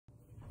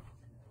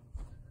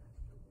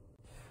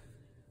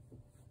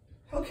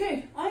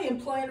Okay, I am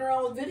playing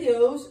around with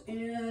videos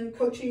and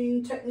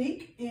coaching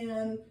technique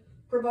and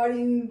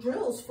providing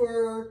drills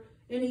for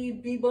any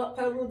bebop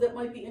paddler that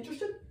might be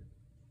interested.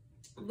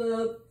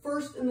 The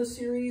first in the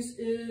series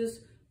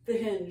is the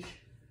hinge.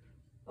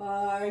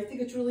 I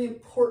think it's really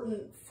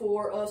important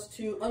for us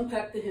to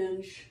unpack the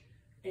hinge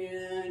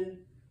and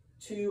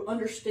to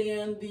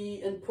understand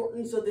the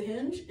importance of the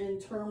hinge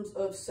in terms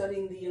of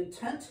setting the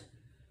intent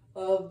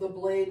of the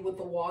blade with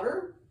the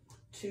water,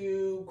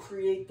 to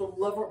create the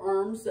lever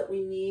arms that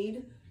we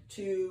need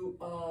to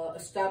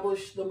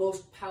establish the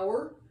most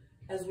power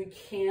as we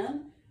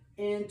can,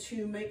 and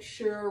to make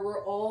sure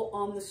we're all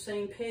on the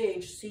same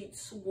page,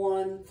 seats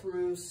 1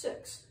 through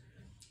 6.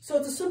 So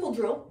it's a simple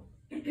drill.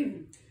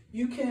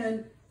 You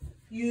can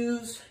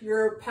use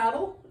your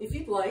paddle if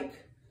you'd like,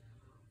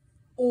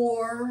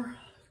 or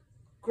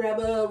grab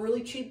a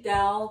really cheap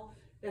dowel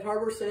at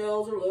Harbor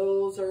Sales or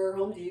Lowe's or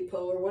Home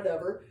Depot or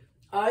whatever.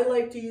 I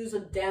like to use a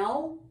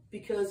dowel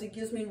because it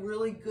gives me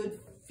really good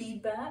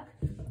feedback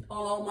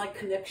on all my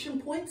connection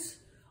points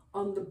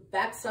on the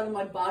back side of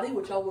my body,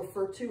 which I'll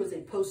refer to as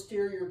a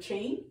posterior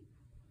chain.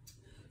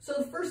 So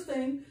the first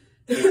thing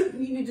you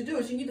need to do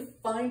is you need to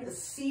find a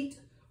seat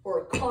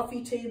or a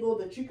coffee table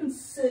that you can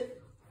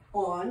sit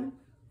on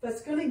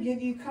that's going to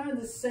give you kind of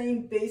the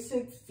same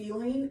basic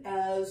feeling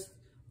as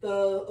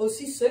the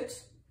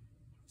OC6.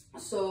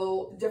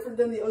 So different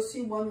than the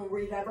OC1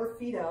 where we have our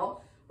feet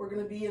out, we're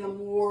going to be in a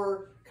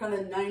more kind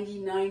of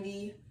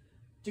 90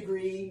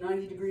 degree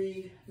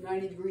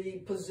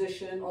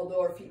position, although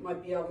our feet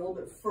might be out a little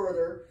bit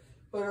further,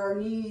 but our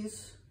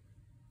knees,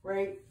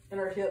 right, and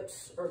our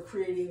hips are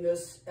creating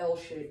this L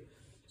shape.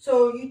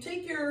 So you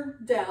take your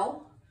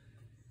dowel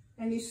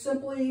and you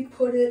simply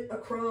put it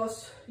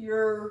across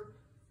your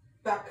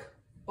back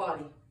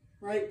body,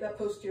 right, that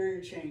posterior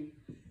chain.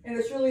 And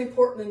it's really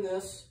important in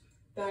this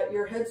that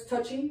your head's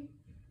touching,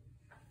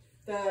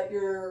 that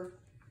your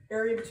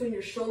area between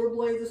your shoulder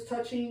blades is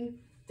touching,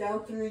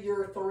 down through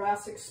your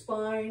thoracic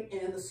spine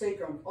and the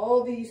sacrum.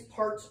 All these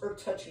parts are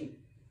touching.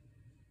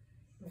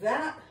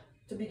 That,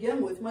 to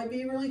begin with, might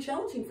be really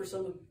challenging for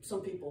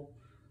some people.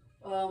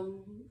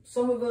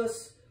 Some of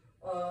us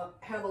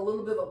have a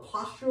little bit of a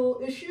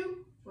postural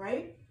issue,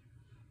 right?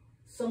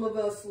 Some of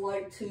us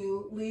like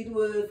to lead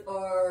with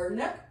our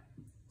neck.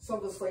 Some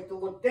of us like to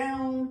look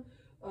down.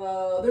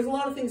 There's a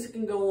lot of things that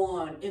can go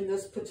on in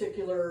this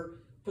particular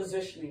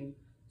positioning.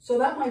 So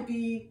that might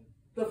be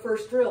the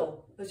first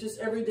drill. It's just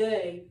every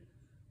day,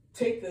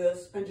 take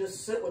this and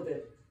just sit with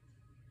it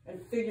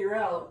and figure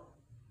out,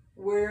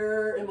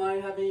 where am I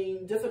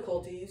having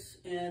difficulties,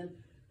 and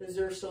is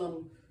there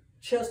some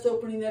chest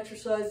opening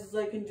exercises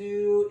I can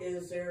do?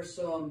 Is there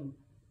some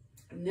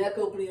neck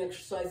opening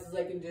exercises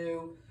I can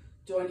do?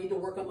 Do I need to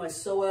work on my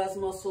psoas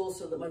muscles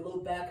so that my low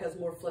back has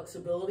more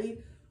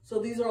flexibility? So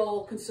these are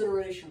all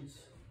considerations.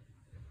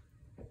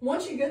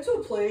 Once you get to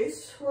a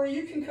place where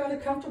you can kind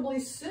of comfortably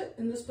sit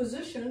in this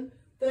position,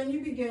 then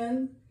you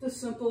begin the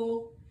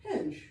simple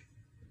hinge.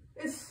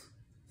 It's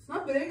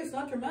not big, it's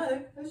not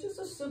dramatic, it's just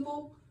a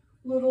simple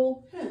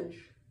little hinge.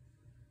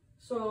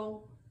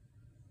 So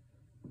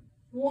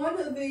one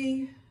of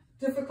the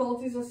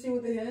difficulties I see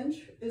with the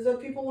hinge is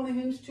that people want to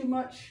hinge too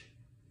much.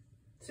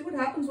 See what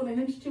happens when I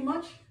hinge too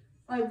much?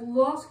 I've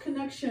lost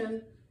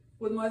connection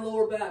with my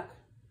lower back.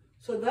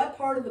 So that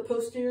part of the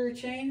posterior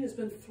chain has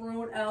been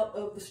thrown out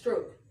of the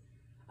stroke.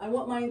 I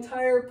want my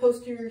entire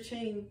posterior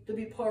chain to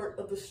be part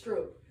of the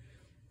stroke.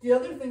 The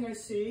other thing I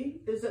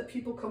see is that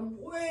people come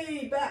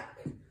way back.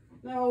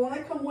 Now, when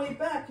I come way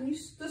back, and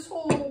this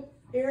whole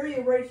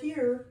area right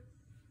here,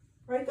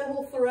 right, that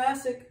whole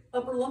thoracic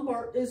upper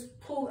lumbar is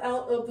pulled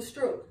out of the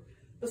stroke.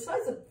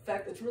 Besides the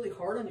fact that it's really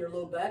hard on your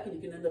low back and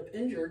you can end up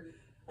injured,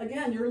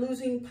 again, you're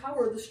losing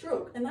power of the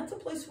stroke. And that's a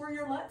place where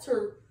your lats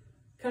are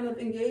kind of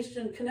engaged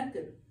and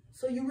connected.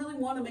 So you really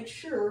want to make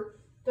sure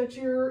that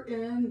you're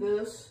in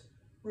this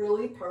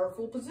really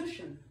powerful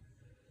position.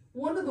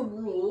 One of the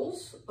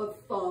rules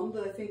of thumb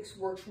that I think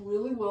works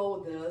really well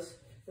with this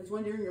is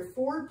when you're in your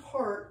forward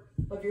part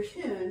of your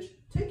hinge,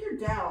 take your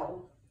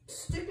dowel,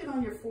 stick it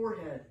on your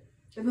forehead,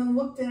 and then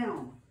look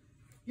down.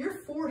 Your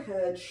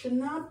forehead should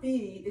not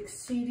be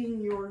exceeding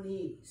your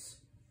knees,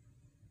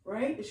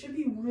 right? It should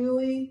be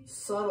really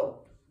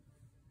subtle.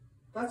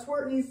 That's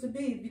where it needs to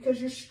be,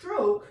 because your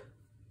stroke,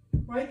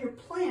 right, your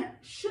plant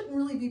shouldn't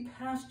really be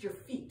past your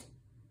feet.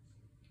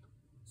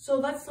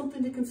 So that's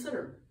something to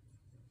consider.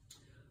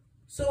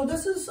 So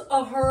this is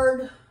a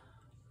hard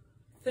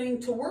thing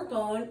to work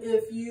on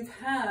if you've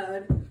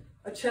had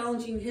a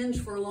challenging hinge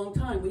for a long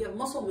time. We have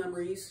muscle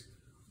memories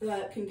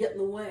that can get in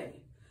the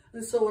way.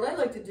 And so what I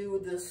like to do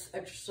with this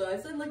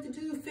exercise, I'd like to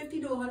do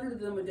 50 to 100 of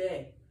them a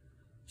day,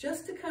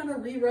 just to kind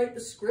of rewrite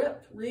the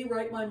script,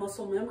 rewrite my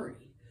muscle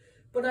memory.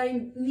 But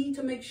I need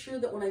to make sure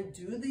that when I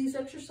do these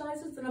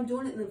exercises, that I'm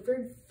doing it in a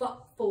very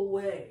thoughtful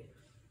way.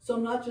 So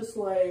I'm not just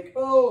like,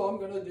 oh, I'm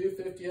going to do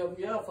 50 of them.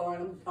 Yeah,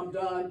 fine, I'm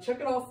done. Check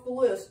it off the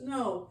list.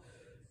 No,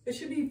 it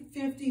should be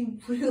 50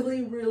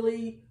 really,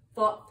 really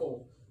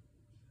thoughtful.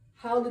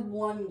 How did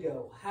 1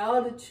 go?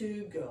 How did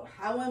 2 go?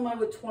 How am I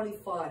with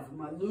 25?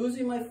 Am I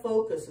losing my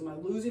focus? Am I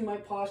losing my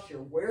posture?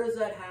 Where is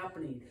that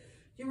happening?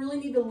 You really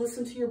need to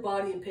listen to your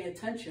body and pay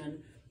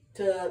attention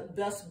to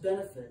best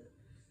benefit.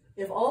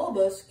 If all of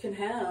us can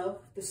have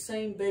the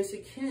same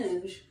basic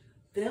hinge,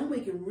 then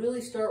we can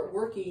really start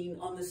working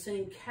on the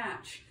same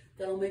catch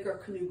that'll make our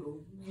canoe go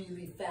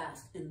really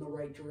fast in the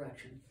right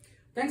direction.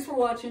 Thanks for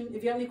watching.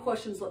 If you have any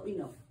questions, let me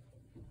know.